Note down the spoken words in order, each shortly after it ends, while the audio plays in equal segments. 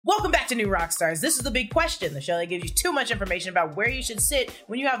to New Rockstars. This is the big question, the show that gives you too much information about where you should sit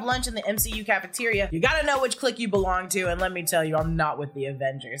when you have lunch in the MCU cafeteria. You gotta know which clique you belong to, and let me tell you, I'm not with the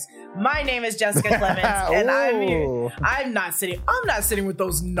Avengers. My name is Jessica Clemens, and I'm here. I'm not sitting with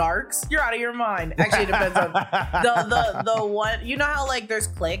those narcs. You're out of your mind. Actually, it depends on the one. You know how like there's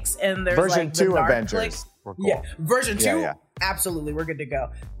cliques and there's version like the 2 narc Avengers. cliques? We're cool. Yeah, version 2. Yeah. Absolutely, we're good to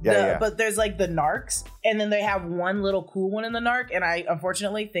go. Yeah. But there's like the narcs, and then they have one little cool one in the narc, and I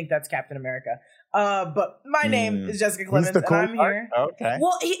unfortunately think that's Captain America. But my name is Jessica Clemens, He's the cool and I'm here. Okay.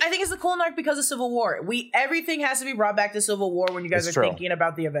 Well, I think it's the cool narc because of Civil War. Everything has to be brought back to Civil War when you guys are thinking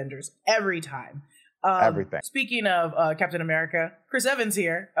about the Avengers. Every time. Everything. Speaking of Captain America, Chris Evans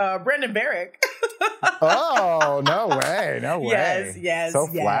here. Brandon Barrick. Oh, no way. No way. Yes. So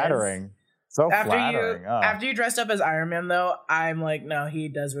flattering. So flattering. After you dressed up as Iron Man, though, I'm like, no, he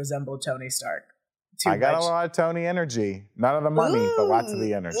does resemble Tony Stark. I got a lot of Tony energy. None of the money, but lots of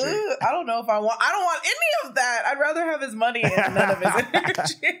the energy. I don't know if I don't want any of that. I'd rather have his money and none of his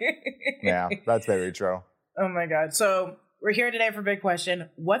energy. Yeah, that's very true. Oh my God. So we're here today for Big Question.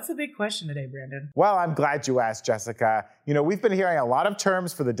 What's the big question today, Brandon? Well, I'm glad you asked, Jessica. You know, we've been hearing a lot of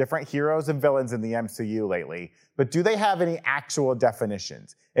terms for the different heroes and villains in the MCU lately, but do they have any actual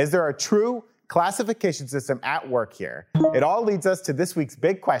definitions? Is there a true classification system at work here? It all leads us to this week's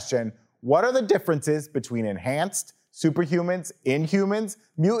big question. What are the differences between enhanced, superhumans, inhumans,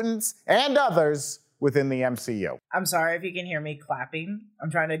 mutants, and others within the MCU? I'm sorry if you can hear me clapping.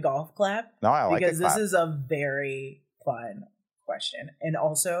 I'm trying to golf clap. No, I like it. Because this is a very fun question. And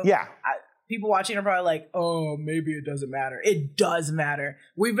also, people watching are probably like, oh, maybe it doesn't matter. It does matter.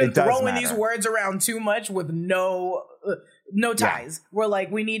 We've been throwing these words around too much with no ties. We're like,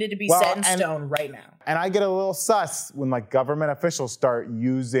 we needed to be set in stone right now. And I get a little sus when like government officials start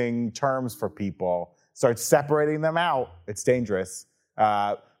using terms for people, start separating them out. It's dangerous.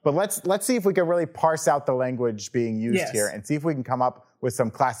 But let's see if we can really parse out the language being used here and see if we can come up with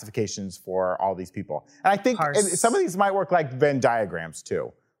some classifications for all these people. And I think some of these might work like Venn diagrams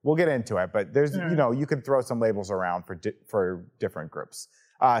too. We'll get into it, but there's, you can throw some labels around for different groups.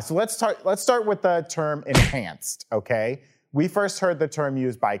 So let's start with the term enhanced, okay? We first heard the term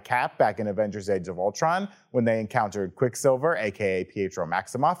used by Cap back in Avengers Age of Ultron when they encountered Quicksilver, aka Pietro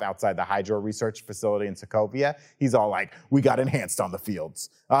Maximoff, outside the Hydra research facility in Sokovia. He's all like, we got enhanced on the fields.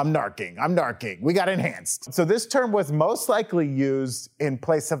 I'm narking, we got enhanced. So this term was most likely used in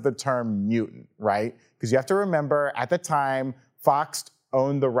place of the term mutant, right? Because you have to remember, at the time, Fox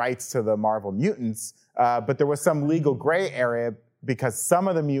owned the rights to the Marvel mutants, but there was some legal gray area because some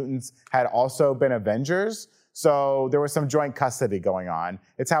of the mutants had also been Avengers. So there was some joint custody going on.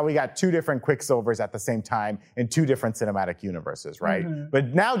 It's how we got 2 different Quicksilvers at the same time in 2 different cinematic universes, right?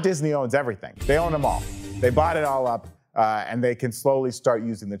 But now Disney owns everything. They own them all. They bought it all up, and they can slowly start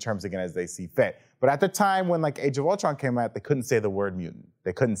using the terms again as they see fit. But at the time when like Age of Ultron came out, they couldn't say the word mutant.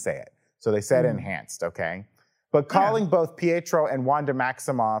 They couldn't say it. So they said enhanced, okay? But calling both Pietro and Wanda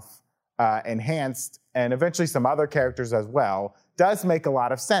Maximoff enhanced, and eventually some other characters as well, does make a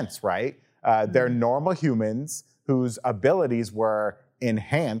lot of sense, right? They're normal humans whose abilities were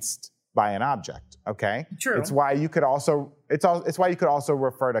enhanced by an object, okay? True. It's why you could also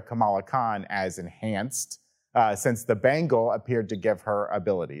refer to Kamala Khan as enhanced, since the bangle appeared to give her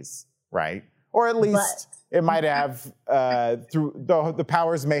abilities, right? Or at least it might have, through the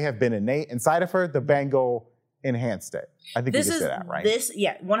powers may have been innate inside of her, the bangle enhanced it. I think you could say that, right?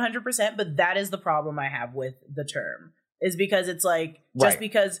 100%, but that is the problem I have with the term. Is because it's like, just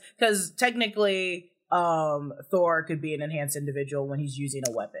because technically Thor could be an enhanced individual when he's using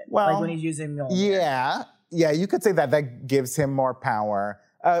a weapon. Well, like when he's using Mjolnir. Yeah, you could say that gives him more power.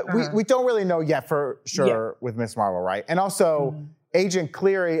 We don't really know yet for sure with Ms. Marvel, right? And also, Agent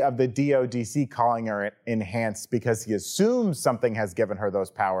Cleary of the DODC calling her enhanced because he assumes something has given her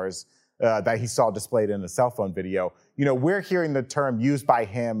those powers that he saw displayed in the cell phone video. You know, we're hearing the term used by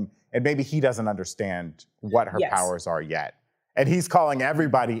him, and maybe he doesn't understand what her powers are yet. And he's calling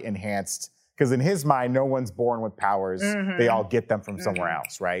everybody enhanced because in his mind, no one's born with powers. They all get them from somewhere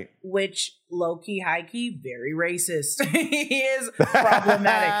else, right? Which, low-key, high-key, very racist. He is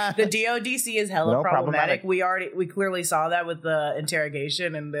problematic. The DODC is hella problematic. We clearly saw that with the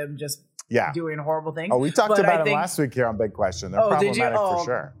interrogation and them just doing horrible things. Oh, we talked about it last week here on Big Question. They're problematic for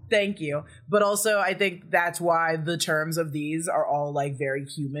sure. Thank you. But also, I think that's why the terms of these are all like very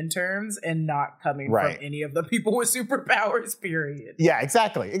human terms and not coming from any of the people with superpowers, period. Yeah,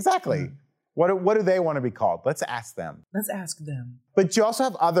 exactly. What do they want to be called? Let's ask them. Let's ask them. But you also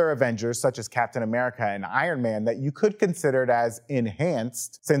have other Avengers, such as Captain America and Iron Man, that you could consider it as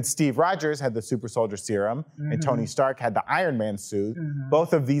enhanced, since Steve Rogers had the super soldier serum and Tony Stark had the Iron Man suit.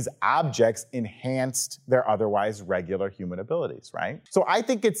 Both of these objects enhanced their otherwise regular human abilities, right? So I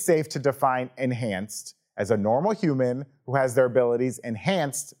think it's safe to define enhanced as a normal human who has their abilities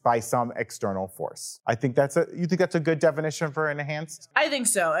enhanced by some external force. You think that's a good definition for enhanced? I think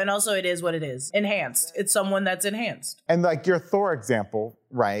so. And also it is what it is. Enhanced. It's someone that's enhanced. And like your Thor example,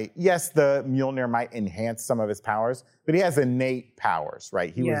 right? Yes, the Mjolnir might enhance some of his powers, but he has innate powers,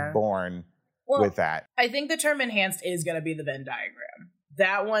 right? He was born with that. I think the term enhanced is going to be the Venn diagram.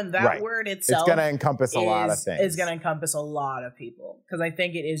 That word itself. It's going to encompass a lot of things. It's going to encompass a lot of people. Because I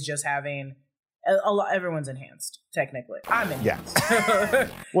think it is just having... everyone's enhanced, technically. I'm enhanced. Yeah.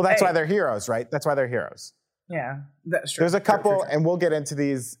 Well, that's why they're heroes, right? That's why they're heroes. Yeah, that's true. There's a couple, and we'll get into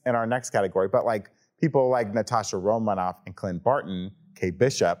these in our next category, but like people like Natasha Romanoff and Clint Barton, Kate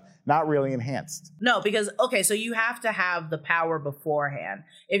Bishop, not really enhanced. No, because, okay, so you have to have the power beforehand.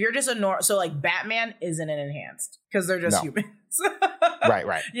 If you're just so like Batman isn't an enhanced, because they're just humans.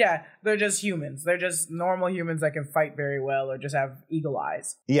 Right. Yeah, they're just humans. They're just normal humans that can fight very well or just have eagle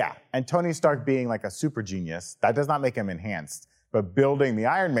eyes. Yeah, and Tony Stark being like a super genius, that does not make him enhanced. But building the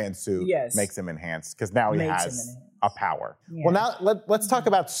Iron Man suit makes him enhanced because now he has a power. Yeah. Well, now let's talk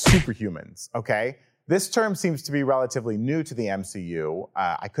about superhumans, okay? This term seems to be relatively new to the MCU.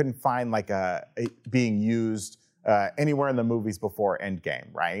 I couldn't find like it being used anywhere in the movies before Endgame,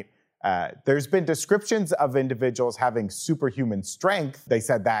 right? There's been descriptions of individuals having superhuman strength. They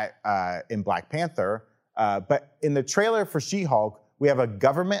said that in Black Panther. But in the trailer for She-Hulk, we have a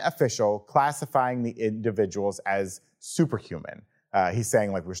government official classifying the individuals as superhuman. He's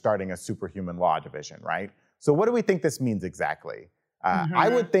saying like we're starting a superhuman law division, right? So what do we think this means exactly? I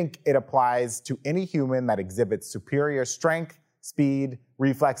would think it applies to any human that exhibits superior strength, speed,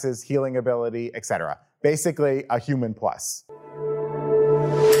 reflexes, healing ability, etc. Basically, a human plus.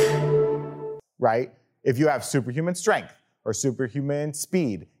 Right? If you have superhuman strength or superhuman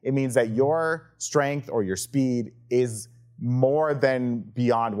speed, it means that your strength or your speed is more than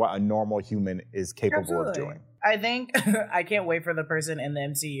beyond what a normal human is capable of doing. I think I can't wait for the person in the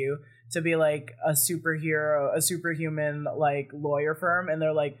MCU to be like a superhero, a superhuman like lawyer firm, and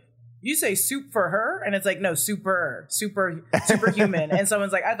they're like, "You say soup for her?" And it's like, "No, superhuman." And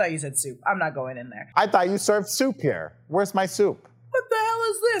someone's like, "I thought you said soup. I'm not going in there." I thought you served soup here. Where's my soup? What the hell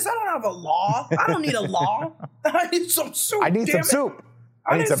is this? I don't have a law. I don't need a law. I need some soup. I need some soup.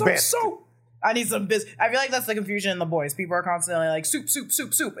 I need some soup. I need some biscuit. I feel like that's the confusion in The Boys. People are constantly like soup,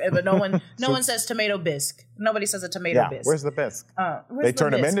 but no one says tomato bisque. Nobody says a tomato bisque. Where's the bisque? They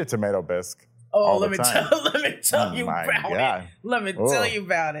turn them into tomato bisque. Oh, let me tell you about it. Let me tell you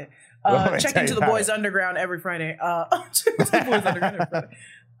about it. Check into The Boys Underground every Friday. Yeah,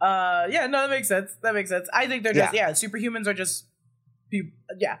 no, that makes sense. I think they're just superhumans are just.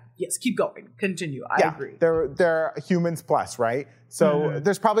 Yes, keep going. Continue. I agree. They're humans plus, right? So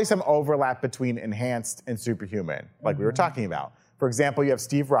there's probably some overlap between enhanced and superhuman, like we were talking about. For example, you have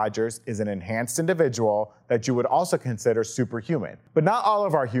Steve Rogers is an enhanced individual that you would also consider superhuman. But not all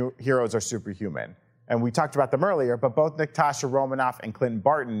of our heroes are superhuman. And we talked about them earlier, but both Natasha Romanoff and Clint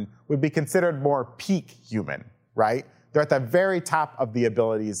Barton would be considered more peak human, right? They're at the very top of the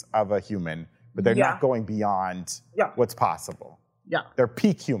abilities of a human, but they're not going beyond what's possible. Yeah. They're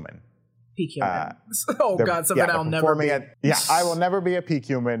peak human. Peak human. Something I'll never be. I will never be a peak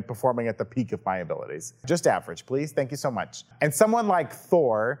human performing at the peak of my abilities. Just average, please. Thank you so much. And someone like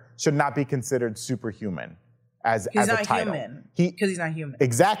Thor should not be considered superhuman as a title. Because he's not human.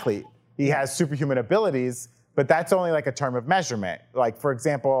 Exactly. He has superhuman abilities, but that's only like a term of measurement. Like, for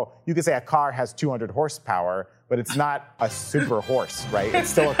example, you could say a car has 200 horsepower, but it's not a super horse, right? It's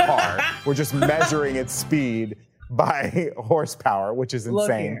still a car. We're just measuring its speed by horsepower, which is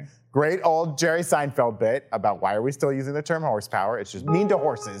insane. Great old Jerry Seinfeld bit about why are we still using the term horsepower. It's just mean to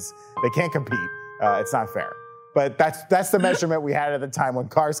horses. They can't compete. It's not fair. But that's the measurement we had at the time when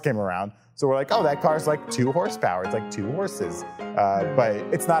cars came around. So we're like, oh, that car's like 2 horsepower. It's like 2 horses. But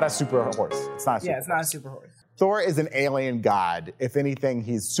it's not a super horse. It's not a super it's not a super horse. Thor is an alien god. If anything,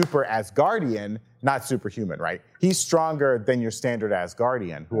 he's super Asgardian, not superhuman, right? He's stronger than your standard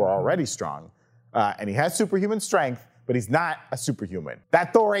Asgardian, who are already strong. And he has superhuman strength, but he's not a superhuman.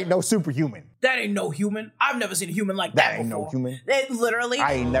 That Thor ain't no superhuman. That ain't no human. I've never seen a human like that ain't before. No human. Literally.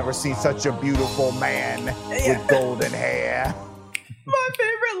 I ain't never seen such a beautiful man with golden hair. My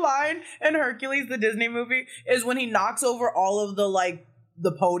favorite line in Hercules, the Disney movie, is when he knocks over all of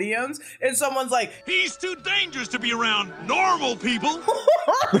the podiums, and someone's like, "He's too dangerous to be around normal people."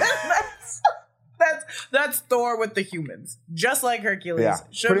 That's That's Thor with the humans. Just like Hercules. Yeah,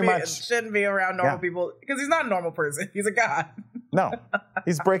 pretty much. Shouldn't be around normal people because he's not a normal person. He's a god. No.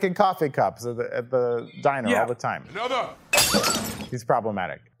 He's breaking coffee cups at the diner all the time. Another. He's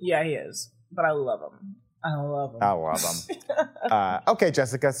problematic. Yeah, he is. But I love him. I love him. Okay,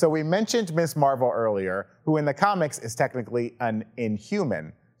 Jessica. So we mentioned Ms. Marvel earlier, who in the comics is technically an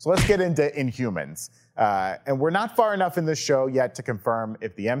Inhuman. So let's get into Inhumans. And we're not far enough in the show yet to confirm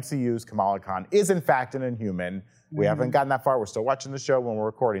if the MCU's Kamala Khan is in fact an Inhuman. We haven't gotten that far. We're still watching the show when we're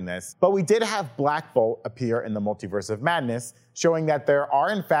recording this. But we did have Black Bolt appear in the Multiverse of Madness, showing that there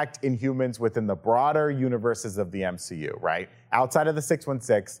are in fact Inhumans within the broader universes of the MCU, right? Outside of the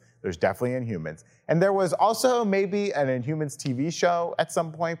 616, there's definitely Inhumans. And there was also maybe an Inhumans TV show at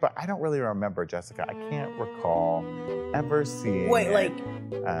some point, but I don't really remember, Jessica. I can't recall ever seeing Wait, it.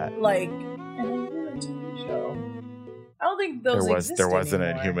 like an Inhumans TV show? I don't think those exist There was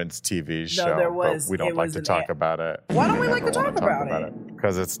anymore. an Inhumans TV show, No, there was. but we don't It like was to an talk about it. Why don't we like to talk about it?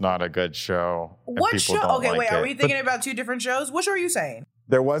 Because it's not a good show. and What people show? don't Okay, like wait. Are it. we thinking about two different shows? What show are you saying?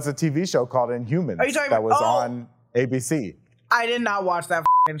 There was a TV show called Inhumans Are you talking that about- was oh. on ABC. I did not watch that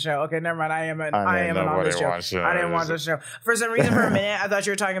show. Okay, never mind. I am on this show. watched it. I didn't watch this show. For some reason, for a minute, I thought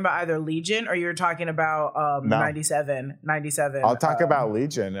you were talking about either Legion or you were talking about No. 97. I'll talk about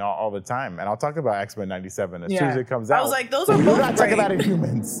Legion all the time, and I'll talk about X-Men 97 as soon as it comes out. I was like, those are We're both not great. talking about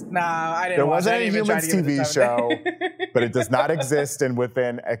Inhumans. Nah, I didn't There watch was it. an I didn't even try to Inhumans give it TV the show, time. but it does not exist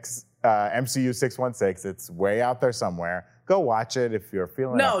within MCU 616. It's way out there somewhere. Go watch it if you're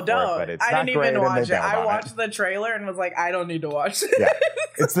feeling No, up for don't. it, but it's I not didn't great, even and watch they it. bailed I on watched the trailer and was like, I don't need to watch it. Yeah.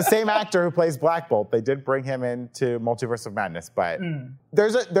 It's the same actor who plays Black Bolt. They did bring him into Multiverse of Madness, but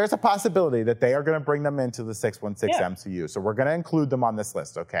there's a possibility that they are going to bring them into the 616 MCU. So we're going to include them on this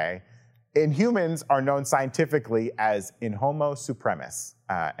list, okay? Inhumans are known scientifically as in homo supremus.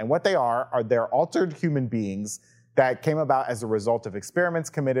 And what they are they're altered human beings that came about as a result of experiments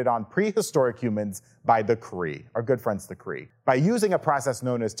committed on prehistoric humans by the Kree, our good friends the Kree. By using a process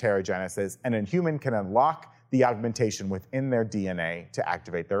known as teragenesis, an Inhuman can unlock the augmentation within their DNA to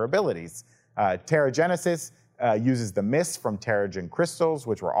activate their abilities. Teragenesis uses the mist from Terrigen crystals,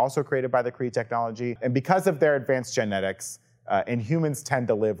 which were also created by the Kree technology. And because of their advanced genetics, Inhumans tend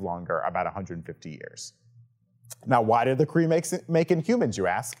to live longer, about 150 years. Now, why did the Kree make Inhumans, you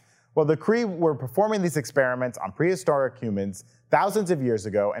ask? Well, the Kree were performing these experiments on prehistoric humans thousands of years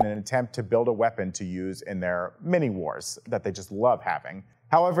ago in an attempt to build a weapon to use in their mini-wars that they just love having.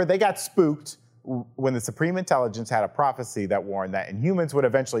 However, they got spooked when the Supreme Intelligence had a prophecy that warned that Inhumans would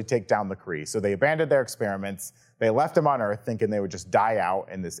eventually take down the Kree. So they abandoned their experiments. They left them on Earth thinking they would just die out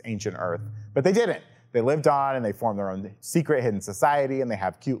in this ancient Earth. But they didn't. They lived on and they formed their own secret hidden society, and they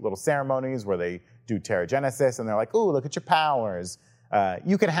have cute little ceremonies where they do teragenesis, and they're like, ooh, look at your powers.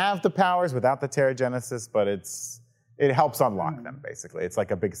 You can have the powers without the teragenesis, but it helps unlock them, basically. It's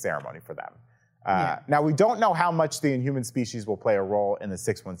like a big ceremony for them. Now, we don't know how much the Inhuman species will play a role in the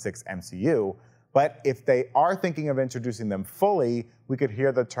 616 MCU, but if they are thinking of introducing them fully, we could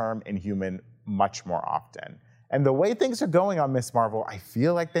hear the term Inhuman much more often. And the way things are going on Ms. Marvel, I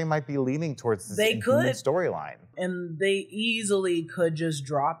feel like they might be leaning towards this Inhuman storyline. And they easily could just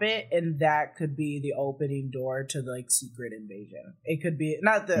drop it, and that could be the opening door to like Secret Invasion. It could be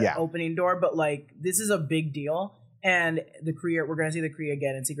not the opening door, but like this is a big deal, and we're gonna see the Kree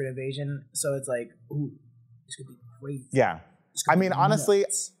again in Secret Invasion. So it's like, ooh, this could be crazy. Yeah, I mean, honestly,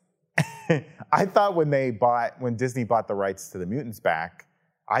 I thought when Disney bought the rights to the mutants back,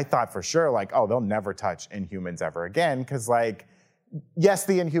 I thought for sure, like, oh, they'll never touch Inhumans ever again. Because, like, yes,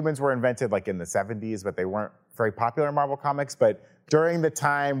 the Inhumans were invented, like, in the 70s, but they weren't very popular in Marvel Comics. But during the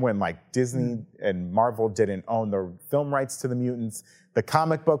time when, like, Disney and Marvel didn't own the film rights to the mutants, the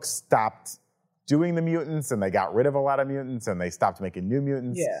comic books stopped doing the mutants, and they got rid of a lot of mutants, and they stopped making new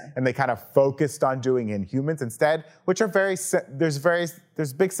mutants. Yeah. And they kind of focused on doing Inhumans instead, which are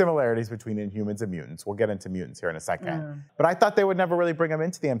there's big similarities between Inhumans and mutants. We'll get into mutants here in a second. But I thought they would never really bring them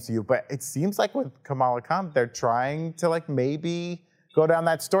into the MCU, but it seems like with Kamala Khan, they're trying to like maybe go down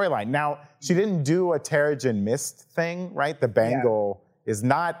that storyline. Now, she didn't do a Terrigen Mist thing, right? The bangle is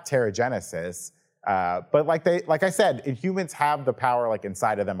not Teragenesis, but like I said, Inhumans have the power like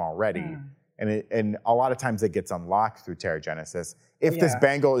inside of them already. And a lot of times it gets unlocked through Teragenesis. If this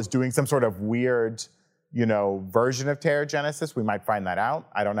bangle is doing some sort of weird, version of Teragenesis, we might find that out.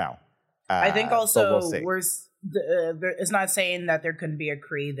 I don't know. I think also we'll see. it's not saying that there couldn't be a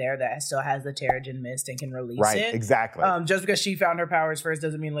Kree there that still has the Terrigen Mist and can release it. Right, exactly. Just because she found her powers first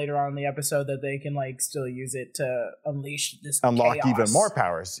doesn't mean later on in the episode that they can like still use it to unleash this unlock chaos. even more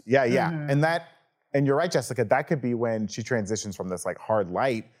powers. Yeah. And you're right, Jessica. That could be when she transitions from this like hard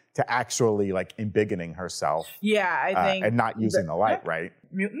light to actually like embiggening herself. Yeah, I think. And not using the light, right?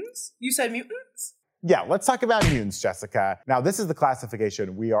 Mutants? You said mutants? Yeah, let's talk about mutants, Jessica. Now, this is the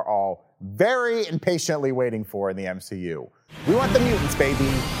classification we are all very impatiently waiting for in the MCU. We want the mutants, baby.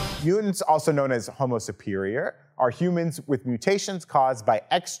 Mutants, also known as Homo superior, are humans with mutations caused by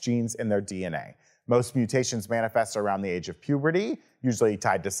X genes in their DNA. Most mutations manifest around the age of puberty, usually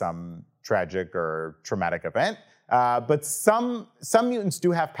tied to some tragic or traumatic event. But some mutants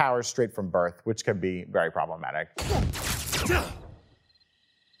do have powers straight from birth, which can be very problematic.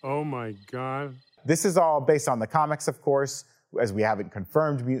 Oh my God. This is all based on the comics, of course, as we haven't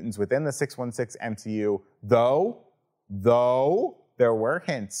confirmed mutants within the 616 MCU, though there were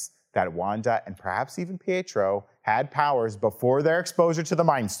hints that Wanda and perhaps even Pietro had powers before their exposure to the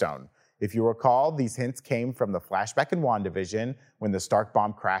Mind Stone. If you recall, these hints came from the flashback in WandaVision when the Stark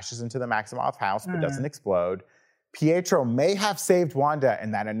bomb crashes into the Maximoff house but doesn't explode. Pietro may have saved Wanda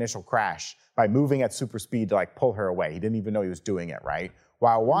in that initial crash by moving at super speed to like pull her away. He didn't even know he was doing it, right?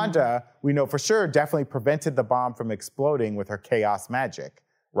 While Wanda, we know for sure, definitely prevented the bomb from exploding with her chaos magic,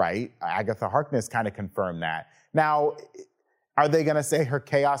 right? Agatha Harkness kind of confirmed that. Now, are they gonna say her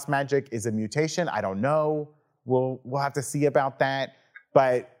chaos magic is a mutation? I don't know. We'll have to see about that.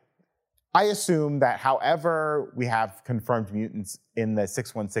 But I assume that however we have confirmed mutants in the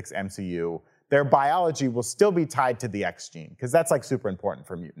 616 MCU, their biology will still be tied to the X gene, because that's like super important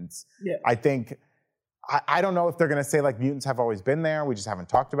for mutants. Yeah. I think, I don't know if they're gonna say like mutants have always been there, we just haven't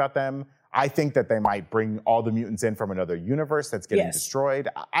talked about them. I think that they might bring all the mutants in from another universe that's getting destroyed.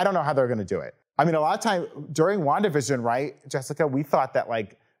 I don't know how they're gonna do it. I mean, a lot of time during WandaVision, right, Jessica, we thought that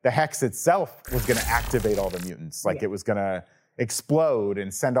like the Hex itself was gonna activate all the mutants. Like it was gonna explode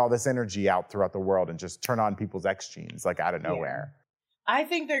and send all this energy out throughout the world and just turn on people's X genes like out of nowhere. I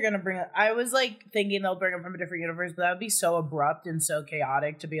think they're gonna bring. I was like thinking they'll bring them from a different universe, but that would be so abrupt and so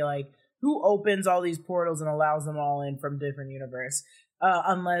chaotic to be like, who opens all these portals and allows them all in from different universe?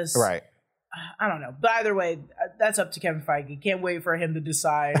 Unless, right? I don't know. But either way, that's up to Kevin Feige. Can't wait for him to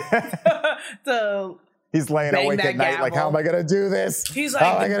decide. He's laying awake at night, like, how am I gonna do this? He's like,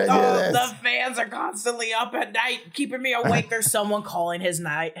 how am I gonna do this? The fans are constantly up at night, keeping me awake. There's someone calling his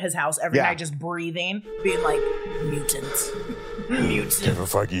house every night, just breathing, being like, mutants. Kevin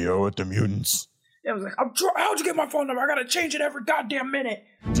Feige with the mutants. It was like, how'd you get my phone number? I gotta change it every goddamn minute.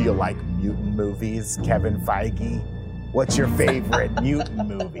 Do you like mutant movies, Kevin Feige? What's your favorite mutant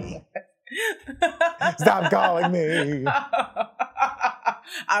movie? Stop calling me.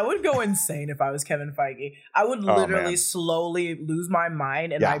 I would go insane if I was Kevin Feige. I would literally slowly lose my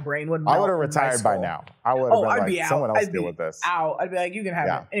mind and my brain would melt. I would have retired by now. I would have been like, someone else deal with this. I'd be like, you can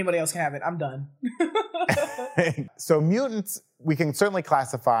have it. Anybody else can have it. I'm done. So mutants, we can certainly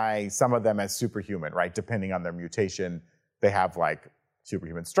classify some of them as superhuman, right? Depending on their mutation. They have like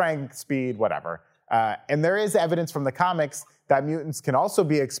superhuman strength, speed, whatever. And there is evidence from the comics that mutants can also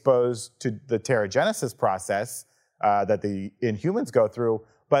be exposed to the teragenesis process that the Inhumans go through,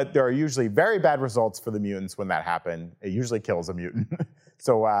 but there are usually very bad results for the mutants when that happens. It usually kills a mutant.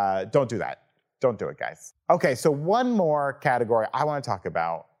 So don't do that. Don't do it, guys. Okay, so one more category I want to talk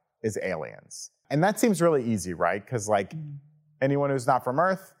about is aliens. And that seems really easy, right? Because like anyone who's not from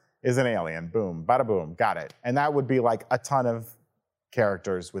Earth is an alien. Boom, bada boom, got it. And that would be like a ton of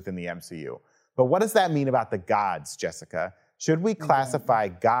characters within the MCU. But what does that mean about the gods, Jessica? Should we classify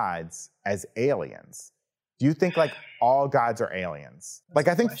gods as aliens? Do you think like all gods are aliens? Like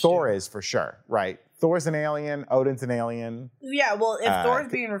I think Thor is for sure, right? Thor's an alien, Odin's an alien. Yeah, well, if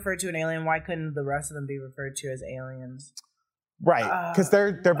Thor's being referred to an alien, why couldn't the rest of them be referred to as aliens? Right, because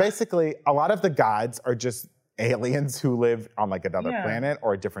they're basically, a lot of the gods are just aliens who live on like another planet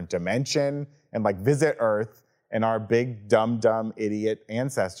or a different dimension and like visit Earth. And our big, dumb, idiot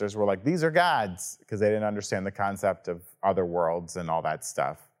ancestors were like, these are gods, because they didn't understand the concept of other worlds and all that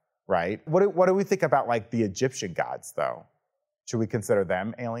stuff, right? What do we think about like the Egyptian gods, though? Should we consider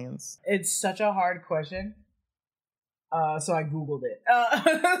them aliens? It's such a hard question. So I Googled it.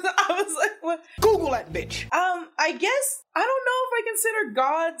 I was like, what? Google that bitch. I guess, I don't know if I consider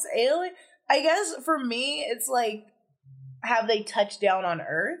gods alien. I guess for me, it's like, have they touched down on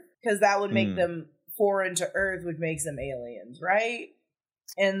Earth? Because that would make them foreign to Earth, which makes them aliens, right?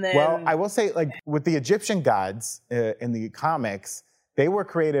 And then, well, I will say, like with the Egyptian gods in the comics, they were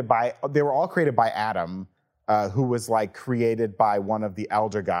all created by Adam, who was like created by one of the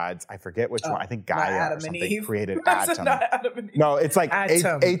elder gods. I forget which one. I think Gaia or something created Atum. No, it's like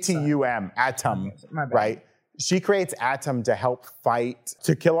Atum, Atum, right? She creates Atum to help fight,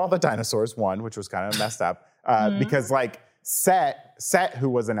 to kill all the dinosaurs, which was kind of messed up, because like Set, who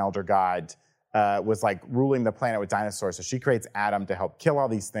was an elder god, was like ruling the planet with dinosaurs. So she creates Adam to help kill all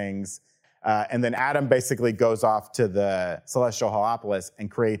these things. And then Adam basically goes off to the Celestial Heliopolis and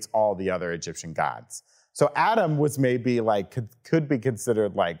creates all the other Egyptian gods. So Adam was maybe like, could be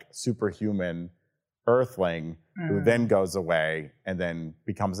considered like superhuman earthling who then goes away and then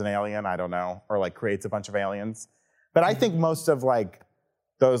becomes an alien, I don't know, or like creates a bunch of aliens. But I think most of like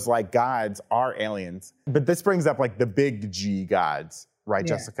those like gods are aliens. But this brings up like the big G gods, right,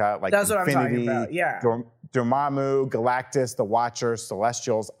 Jessica? Like that's what Infinity, I'm talking about, Dormammu, Galactus, the Watchers,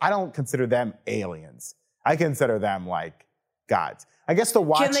 Celestials. I don't consider them aliens. I consider them like gods. I guess the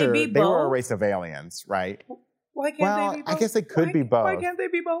Watcher, they were a race of aliens, right? Why can't they be both? I guess they could be both. Why can't they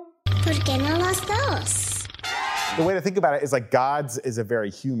be both? ¿Por qué no los dos? The way to think about it is like gods is a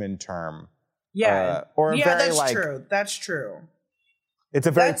very human term. Yeah. Or yeah, very, that's like, true. That's true. It's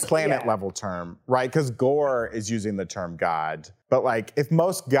a very planet level term, right? Because Gore is using the term God. But like if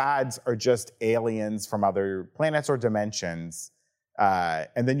most gods are just aliens from other planets or dimensions, and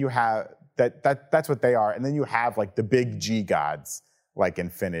then you have that's what they are. And then you have like the big G gods, like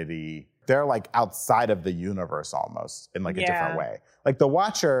Infinity. They're like outside of the universe almost in like a different way. Like the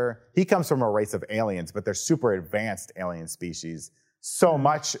Watcher, he comes from a race of aliens, but they're super advanced alien species. So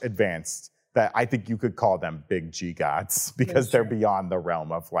much advanced that I think you could call them big G gods because they're beyond the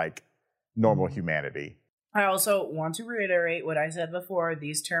realm of like normal humanity. I also want to reiterate what I said before.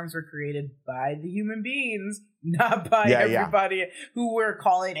 These terms were created by the human beings, not by everybody who we're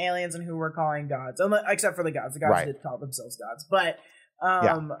calling aliens and who we're calling gods. Except for the gods. The gods did call themselves gods. But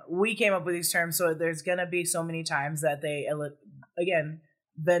we came up with these terms, so there's going to be so many times that they, again,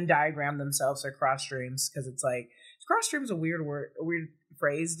 Venn diagram themselves or cross streams, because it's like, cross stream is a weird word, a weird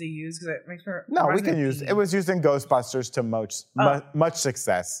phrase to use, because it makes me... No, we can use, it was used in Ghostbusters to much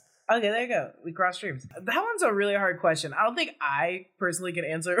success. Okay, there you go. We cross streams. That one's a really hard question. I don't think I personally can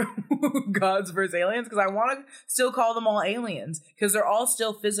answer gods versus aliens, because I want to still call them all aliens, because they're all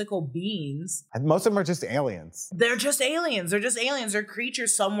still physical beings. And most of them are just aliens. They're just aliens. They're just aliens. They're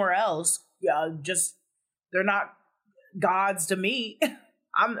creatures somewhere else. They're not gods to me.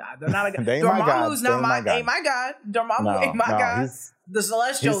 They're not a god. Dormammu's not ain't my god. Dormammu ain't my god. The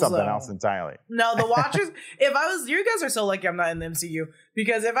Celestials, he's something else entirely. No, the Watchers. You guys are so lucky I'm not in the MCU,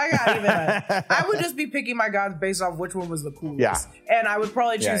 because if I got even I would just be picking my gods based off which one was the coolest. Yeah. And I would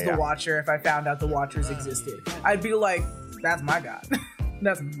probably choose the Watcher if I found out the Watchers existed. I'd be like, that's my god.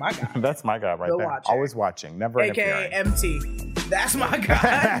 That's my god. That's my god right there. Watcher. Always watching, never AKA interfering. MT. That's my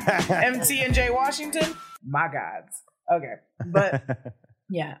god. MT and Jay Washington, my gods. Okay, but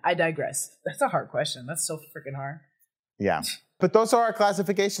yeah, I digress. That's a hard question. That's so freaking hard. Yeah. But those are our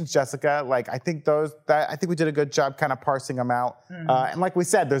classifications, Jessica. Like, I think we did a good job kind of parsing them out. And like we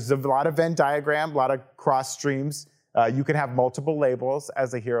said, there's a lot of Venn diagram, a lot of cross streams. You can have multiple labels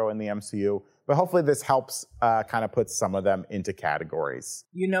as a hero in the MCU, but hopefully this helps kind of put some of them into categories.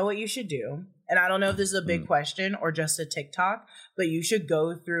 You know what you should do? And I don't know if this is a big question or just a TikTok, but you should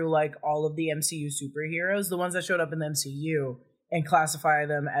go through like all of the MCU superheroes, the ones that showed up in the MCU, and classify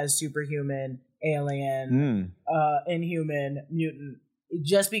them as superhuman, alien, inhuman, mutant,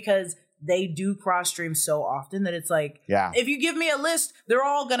 just because they do cross stream so often that it's like, if you give me a list, they're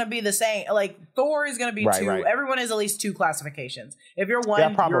all going to be the same. Like Thor is going to be two. Right. Everyone is at least two classifications. If you're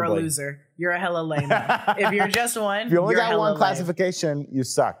one, you're a loser. You're a hella lame. If you're just one, if you only got one lame. classification, you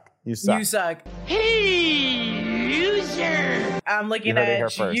suck. You suck. Hey, loser! I'm looking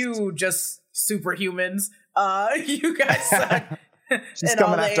at you, just superhumans. You guys suck. She's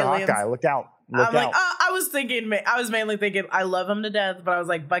coming after Hawkeye. Look out. I'm like, I was mainly thinking, I love him to death, but I was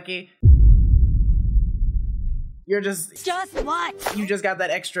like, Bucky, you're just what? You just got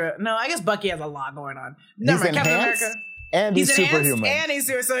that extra. No, I guess Bucky has a lot going on. He's enhanced, Captain America. And he's superhuman. And he's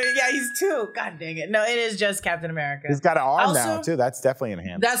super. So yeah, he's two. God dang it. No, it is just Captain America. He's got an arm now too. That's definitely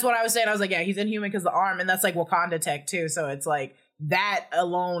enhanced. That's what I was saying. I was like, yeah, he's inhuman because the arm, and that's like Wakanda tech too. So it's like that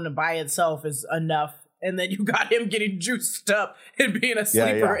alone by itself is enough. And then you got him getting juiced up and being a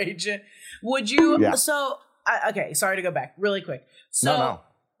sleeper agent. Would you? Yeah. So okay, sorry to go back really quick. So no.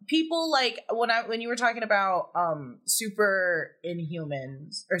 People like when you were talking about super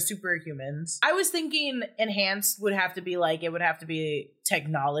inhumans or superhumans, I was thinking enhanced would have to be like, it would have to be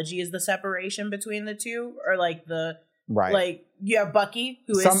technology is the separation between the two, or like the like you have Bucky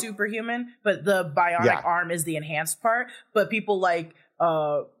who is superhuman, but the bionic arm is the enhanced part. But people like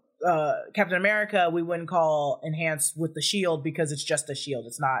Captain America, we wouldn't call enhanced with the shield because it's just a shield.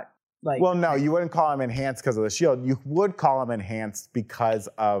 It's not like... Well, no, you wouldn't call him enhanced because of the shield. You would call him enhanced because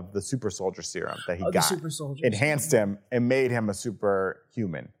of the super soldier serum that he got. The super soldier enhanced him and made him a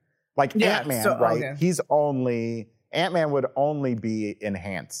superhuman. Like Ant-Man, right? Okay. He's only Ant-Man would only be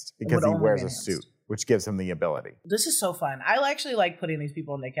enhanced because he wears a suit, which gives him the ability. This is so fun. I actually like putting these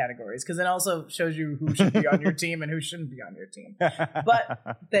people in the categories because it also shows you who should be on your team and who shouldn't be on your team.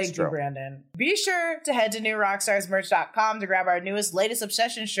 But thank you, Brandon. Be sure to head to newrockstarsmerch.com to grab our newest, latest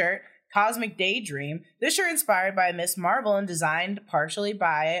obsession shirt, Cosmic Daydream. This shirt, inspired by Miss Marvel and designed partially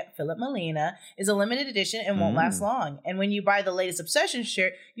by Philip Molina, is a limited edition and won't last long. And when you buy the latest Obsession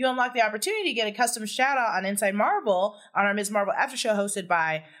shirt, you unlock the opportunity to get a custom shout out on Inside Marvel on our Miss Marvel After Show hosted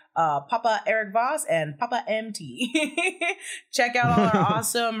by Papa Eric Voss and Papa MT. Check out all our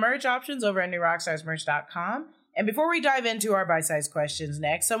awesome merch options over at newrockstarsmerch.com. And before we dive into our bite-sized questions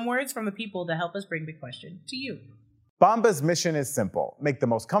next, some words from the people to help us bring the question to you. Bombas' mission is simple. Make the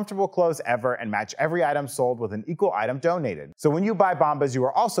most comfortable clothes ever and match every item sold with an equal item donated. So when you buy Bombas, you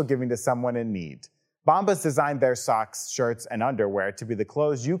are also giving to someone in need. Bombas designed their socks, shirts, and underwear to be the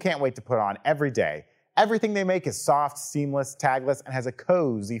clothes you can't wait to put on every day. Everything they make is soft, seamless, tagless, and has a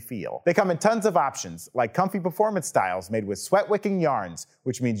cozy feel. They come in tons of options, like comfy performance styles made with sweat-wicking yarns,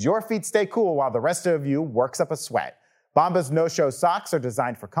 which means your feet stay cool while the rest of you works up a sweat. Bombas no-show socks are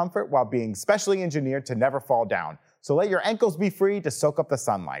designed for comfort while being specially engineered to never fall down. So let your ankles be free to soak up the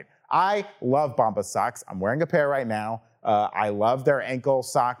sunlight. I love Bombas socks. I'm wearing a pair right now. I love their ankle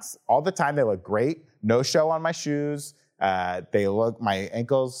socks all the time. They look great. No show on my shoes. My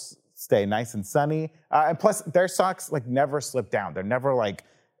ankles stay nice and sunny. And plus, their socks never slip down. They're never a lot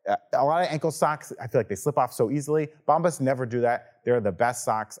of ankle socks, I feel like they slip off so easily. Bombas never do that. They're the best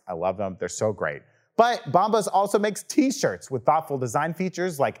socks. I love them. They're so great. But Bombas also makes t-shirts with thoughtful design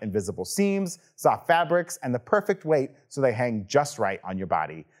features like invisible seams, soft fabrics, and the perfect weight so they hang just right on your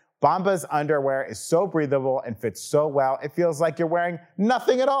body. Bombas underwear is so breathable and fits so well, it feels like you're wearing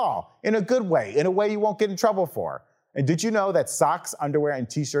nothing at all, in a good way, in a way you won't get in trouble for. And did you know that socks, underwear, and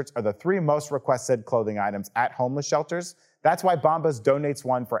t-shirts are the 3 most requested clothing items at homeless shelters? That's why Bombas donates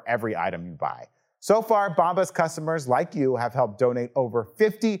one for every item you buy. So far, Bombas customers like you have helped donate over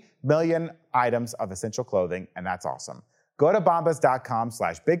 50 million items of essential clothing, and that's awesome. Go to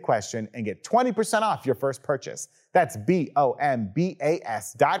bombas.com/bigquestion and get 20% off your first purchase. That's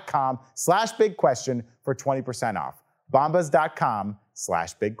BOMBAS.com/bigquestion for 20% off.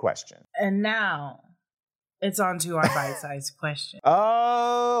 Bombas.com/bigquestion. And now it's on to our bite-sized question.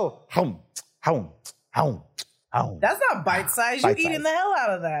 Oh, That's not bite-sized. You're eating the hell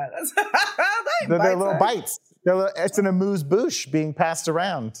out of that. They're little bites. It's an amuse-bouche being passed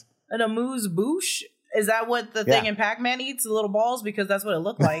around. An amuse-bouche? Is that what the thing in Pac-Man eats, the little balls? Because that's what it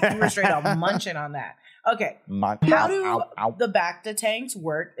looked like. You were straight up munching on that. Okay. How do the Bacta tanks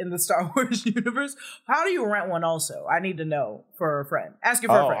work in the Star Wars universe? How do you rent one also? I need to know for a friend. Ask it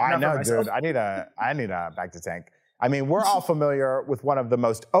for a friend. I know, dude. I need a Bacta tank. I mean, we're all familiar with one of the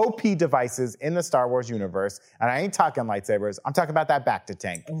most OP devices in the Star Wars universe, and I ain't talking lightsabers. I'm talking about that Bacta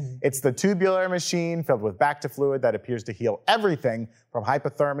tank. It's the tubular machine filled with Bacta fluid that appears to heal everything from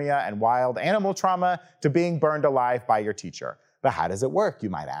hypothermia and wild animal trauma to being burned alive by your teacher. But how does it work, you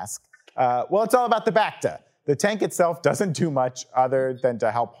might ask? Well, it's all about the Bacta. The tank itself doesn't do much other than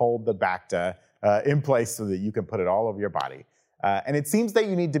to help hold the Bacta in place so that you can put it all over your body. And it seems that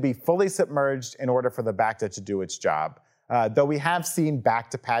you need to be fully submerged in order for the Bacta to do its job. Though we have seen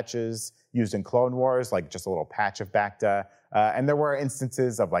Bacta patches used in Clone Wars, like just a little patch of Bacta. And there were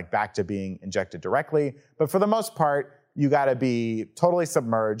instances of Bacta being injected directly. But for the most part, you gotta be totally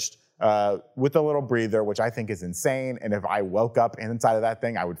submerged with a little breather, which I think is insane. And if I woke up inside of that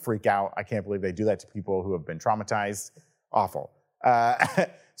thing, I would freak out. I can't believe they do that to people who have been traumatized. Awful.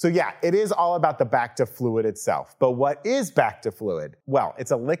 So yeah, it is all about the Bacta fluid itself. But what is Bacta fluid? Well,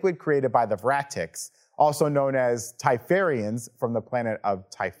 it's a liquid created by the Vratics, also known as Typharians from the planet of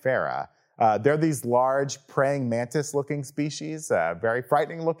Typhera. They're these large praying mantis-looking species, very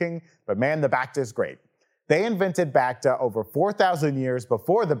frightening looking, but man, the Bacta is great. They invented Bacta over 4,000 years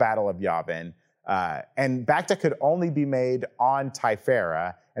before the Battle of Yavin, and Bacta could only be made on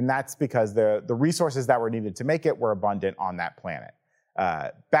Typhera, and that's because the resources that were needed to make it were abundant on that planet.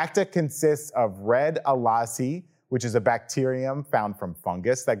 Bacta consists of red alazi, which is a bacterium found from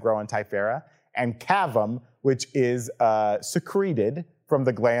fungus that grow on Typhera, and cavum, which is secreted from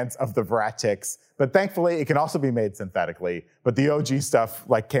the glands of the Vratics. But thankfully, it can also be made synthetically. But the OG stuff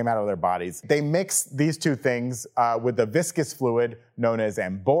came out of their bodies. They mix these two things with a viscous fluid known as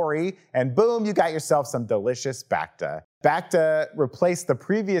ambori, and boom, you got yourself some delicious Bacta. Bacta replaced the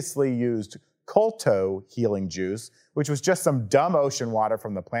previously used Kolto healing juice, which was just some dumb ocean water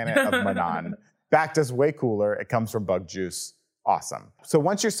from the planet of Manan. Bacta's way cooler. It comes from bug juice. Awesome. So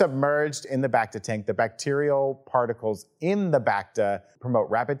once you're submerged in the Bacta tank, the bacterial particles in the Bacta promote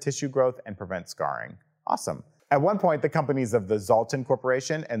rapid tissue growth and prevent scarring. Awesome. At one point, the companies of the Zoltan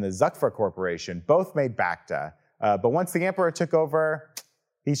Corporation and the Zukfa Corporation both made Bacta. But once the emperor took over,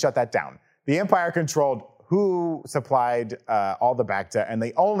 he shut that down. The empire controlled who supplied all the Bacta, and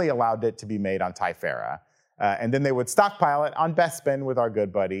they only allowed it to be made on Typhera. And then they would stockpile it on Bespin with our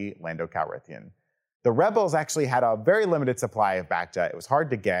good buddy Lando Calrissian. The rebels actually had a very limited supply of Bacta. It was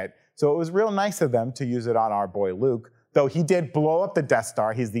hard to get, so it was real nice of them to use it on our boy Luke, though he did blow up the Death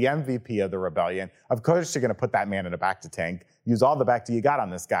Star. He's the MVP of the rebellion. Of course you're going to put that man in a Bacta tank, use all the Bacta you got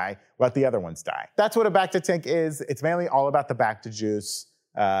on this guy, let the other ones die. That's what a Bacta tank is. It's mainly all about the Bacta juice.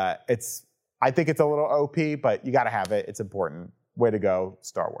 I think it's a little OP, but you got to have it. It's important. Way to go,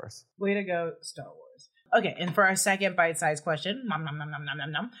 Star Wars. Way to go, Star Wars. Okay, and for our second bite-sized question,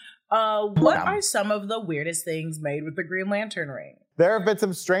 what are some of the weirdest things made with the Green Lantern ring? There have been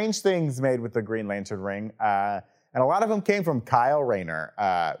some strange things made with the Green Lantern ring, and a lot of them came from Kyle Rayner.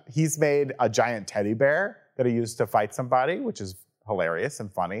 He's made a giant teddy bear that he used to fight somebody, which is hilarious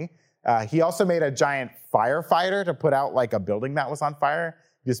and funny. He also made a giant firefighter to put out like a building that was on fire.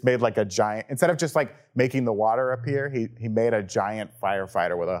 He just made like a giant, instead of just like making the water appear, he made a giant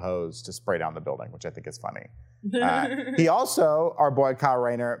firefighter with a hose to spray down the building, which I think is funny. He also, our boy Kyle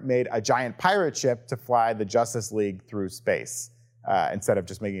Rayner, made a giant pirate ship to fly the Justice League through space. Instead of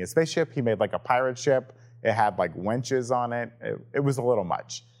just making a spaceship, he made like a pirate ship. It had like wenches on it. It was a little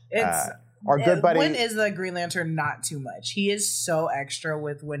much. Our good buddy. When is the Green Lantern not too much? He is so extra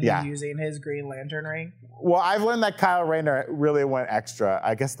with when he's using his Green Lantern ring. Well, I've learned that Kyle Rayner really went extra.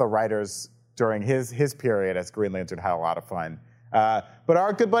 I guess the writers during his period as Green Lantern had a lot of fun. But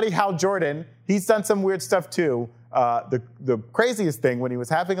our good buddy Hal Jordan, he's done some weird stuff too. The craziest thing, when he was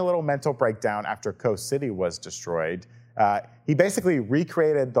having a little mental breakdown after Coast City was destroyed, he basically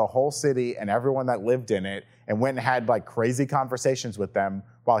recreated the whole city and everyone that lived in it and went and had like crazy conversations with them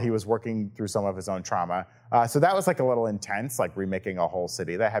while he was working through some of his own trauma. So that was like a little intense, like remaking a whole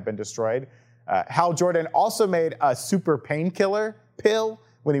city that had been destroyed. Hal Jordan also made a super painkiller pill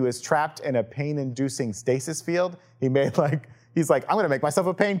when he was trapped in a pain-inducing stasis field. He made like, he's like, I'm going to make myself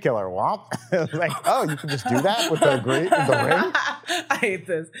a painkiller. Womp. Like, oh, you can just do that with the ring? I hate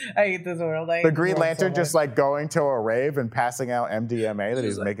this. I hate this world. The Green Lantern just like going to a rave and passing out MDMA that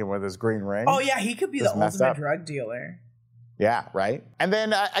he's making with his green ring. Oh, yeah, he could be the ultimate drug dealer. Yeah, right? And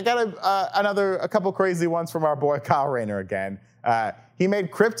then I got a couple crazy ones from our boy Kyle Rayner again. He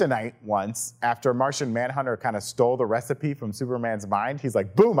made kryptonite once after Martian Manhunter kind of stole the recipe from Superman's mind. He's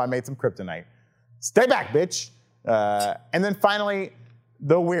like, boom, I made some kryptonite. Stay back, bitch. And then finally,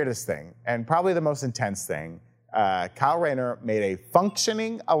 the weirdest thing, and probably the most intense thing, Kyle Rayner made a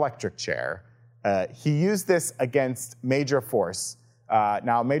functioning electric chair. He used this against Major Force.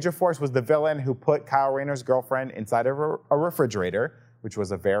 Now, Major Force was the villain who put Kyle Rayner's girlfriend inside of a refrigerator, which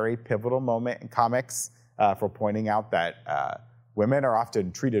was a very pivotal moment in comics for pointing out that women are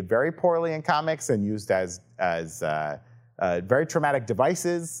often treated very poorly in comics and used as very traumatic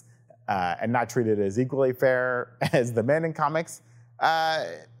devices. And not treated as equally fair as the men in comics.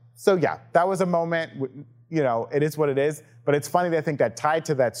 So yeah, that was a moment, you know, it is what it is. But it's funny to think that tied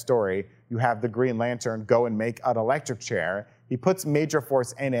to that story, you have the Green Lantern go and make an electric chair. He puts Major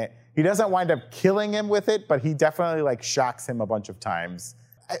Force in it. He doesn't wind up killing him with it, but he definitely like shocks him a bunch of times.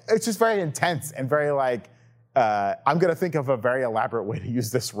 It's just very intense and very like, I'm going to think of a very elaborate way to use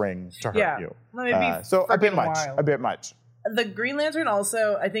this ring to hurt you. So a bit much. The Green Lantern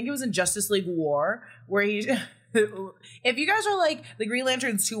also, I think it was in Justice League War, where he, if you guys are like, the Green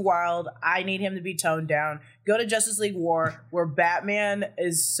Lantern's too wild, I need him to be toned down, go to Justice League War, where Batman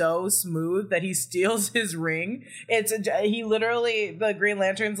is so smooth that he steals his ring. The Green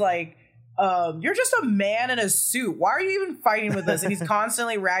Lantern's like, you're just a man in a suit. Why are you even fighting with us? And he's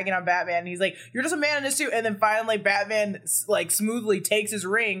constantly ragging on Batman. And he's like, you're just a man in a suit. And then finally Batman like smoothly takes his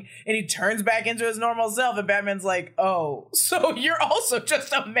ring and he turns back into his normal self. And Batman's like, oh, so you're also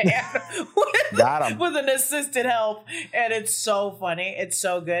just a man with an assisted help. And it's so funny. It's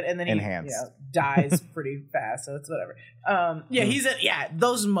so good. And then he dies pretty fast. So it's whatever.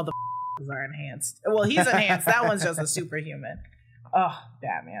 Those motherfuckers are enhanced. Well, he's enhanced. That one's just a superhuman. Oh,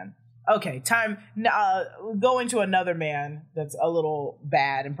 Batman. Okay, time. Going to another man that's a little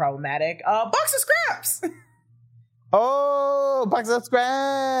bad and problematic. Box of Scraps. Oh, Box of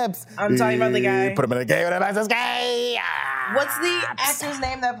Scraps. I'm talking about the guy. Put him in a game with a Box of Scraps. What's the actor's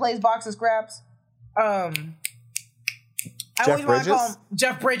name that plays Box of Scraps? I always want to call him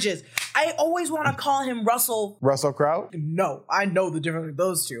Jeff Bridges. I always want to call him Russell Crowe? No, I know the difference between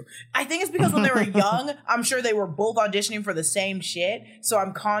those two. I think it's because when they were young, I'm sure they were both auditioning for the same shit. So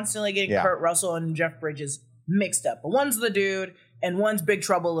I'm constantly getting Kurt Russell and Jeff Bridges mixed up. But one's the dude and one's Big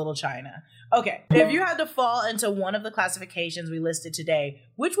Trouble Little China. Okay, if you had to fall into one of the classifications we listed today,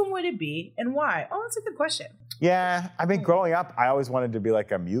 which one would it be and why? Oh, that's a good question. Yeah, I mean, growing up, I always wanted to be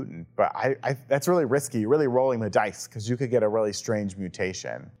like a mutant, but I that's really risky. You're really rolling the dice because you could get a really strange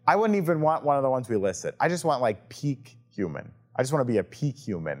mutation. I wouldn't even want one of the ones we listed. I just want like peak human. I just want to be a peak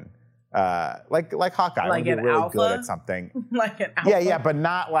human. Like Hawkeye. I want to be really alpha? good at something. Like an alpha? Yeah, but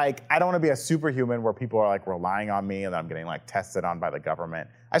not like, I don't want to be a superhuman where people are like relying on me and I'm getting like tested on by the government.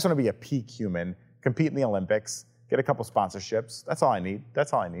 I just want to be a peak human, compete in the Olympics, get a couple sponsorships. That's all I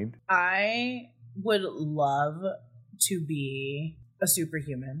need. I would love to be a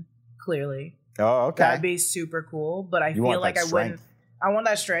superhuman, clearly. Oh, okay. That'd be super cool, but I feel like I wouldn't. I want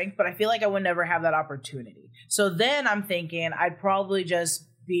that strength, but I feel like I would never have that opportunity. So then I'm thinking I'd probably just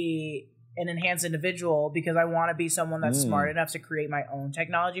be an enhanced individual because I want to be someone that's smart enough to create my own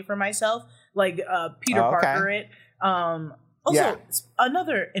technology for myself, like Peter Parker. It.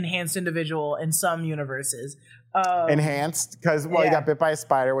 Another enhanced individual in some universes. Enhanced because he got bit by a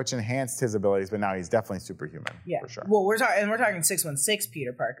spider, which enhanced his abilities, but now he's definitely superhuman. Yeah, for sure. Well, we're talking 616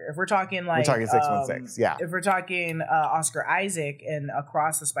 Peter Parker. If we're talking like we're talking 616, yeah. If we're talking Oscar Isaac and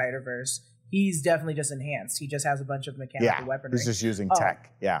Across the Spider-Verse, he's definitely just enhanced. He just has a bunch of mechanical weaponry. He's just using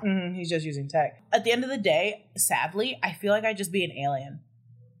tech. Yeah, he's just using tech. At the end of the day, sadly, I feel like I'd just be an alien.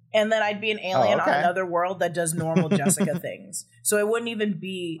 And then I'd be an alien on another world that does normal Jessica things. So it wouldn't even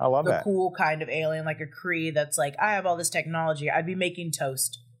be the cool kind of alien like a Kree that's like, I have all this technology. I'd be making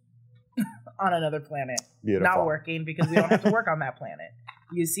toast on another planet. Beautiful. Not working because we don't have to work on that planet.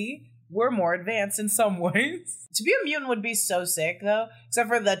 You see? We're more advanced in some ways. To be a mutant would be so sick, though. Except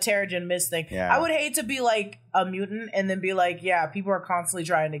for the Terrigen Mist thing. Yeah. I would hate to be like a mutant and then be like, yeah, people are constantly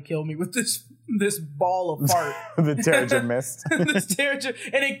trying to kill me with this ball of fart. The Terrigen Mist. This Terrigen,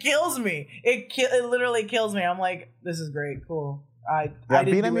 and it kills me. It literally kills me. I'm like, this is great, cool. I didn't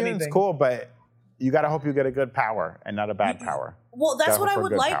being do a mutant's anything. cool, but you got to hope you get a good power and not a bad power. Well, that's what I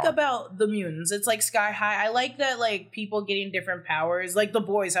would like about the mutants. It's like Sky High. I like that, like, people getting different powers. Like the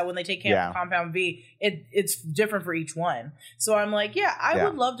boys, how when they take Compound V, it's different for each one. So I'm like, I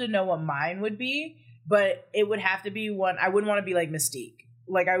would love to know what mine would be, but it would have to be one. I wouldn't want to be like Mystique.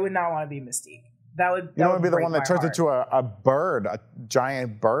 Like, I would not want to be Mystique. That would you don't want to be the one that turns into a bird, a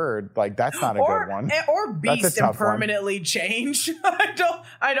giant bird. Like, that's not a good one. Or beast and permanently change.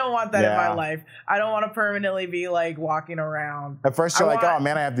 I don't want that in my life. I don't want to permanently be like walking around. At first you're like, oh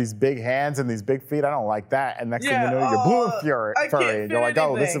man, I have these big hands and these big feet. I don't like that. And next thing you know, you're blue and furry. And you're like,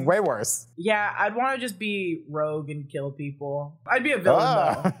 oh, this is way worse. Yeah, I'd want to just be rogue and kill people. I'd be a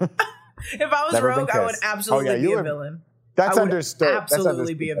villain though. If I was rogue, I would absolutely be a villain. That's understood.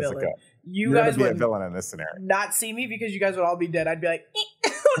 Absolutely be a villain. You guys would be a villain in this scenario. Not see me because you guys would all be dead. I'd be like,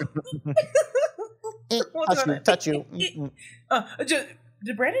 touch you.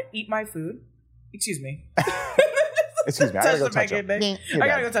 Did Brandon eat my food? Excuse me. Excuse me. I gotta go touch him. I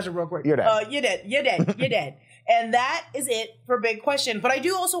gotta go touch him real quick. You're dead. You're dead. And that is it for Big Question. But I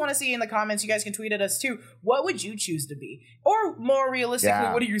do also want to see in the comments, you guys can tweet at us too, what would you choose to be? Or more realistically,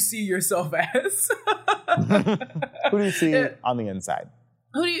 what do you see yourself as? Who do you see on the inside?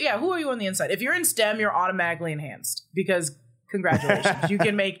 Who are you on the inside? If you're in STEM, you're automatically enhanced because congratulations, you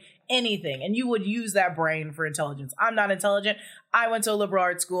can make anything and you would use that brain for intelligence. I'm not intelligent. I went to a liberal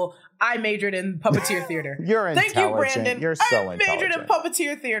arts school. I majored in puppeteer theater. You're intelligent. Thank you, Brandon. You're so intelligent. I majored in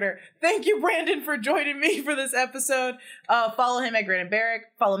puppeteer theater. Thank you, Brandon, for joining me for this episode. Follow him at Brandon Barrick.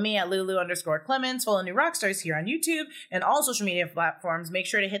 Follow me at Lulu_Clemens. Follow New Rockstars here on YouTube and all social media platforms. Make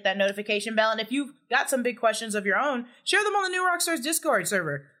sure to hit that notification bell. And if you've got some big questions of your own, share them on the New Rockstars Discord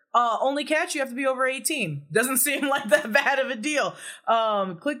server. Only catch, you have to be over 18. Doesn't seem like that bad of a deal.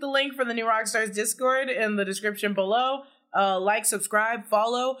 Click the link for the New Rockstars Discord in the description below. Like, subscribe,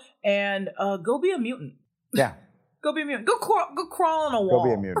 follow, and go be a mutant. Yeah. Go be a mutant. Go crawl on a wall. Go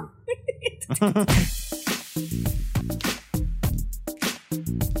be a mutant.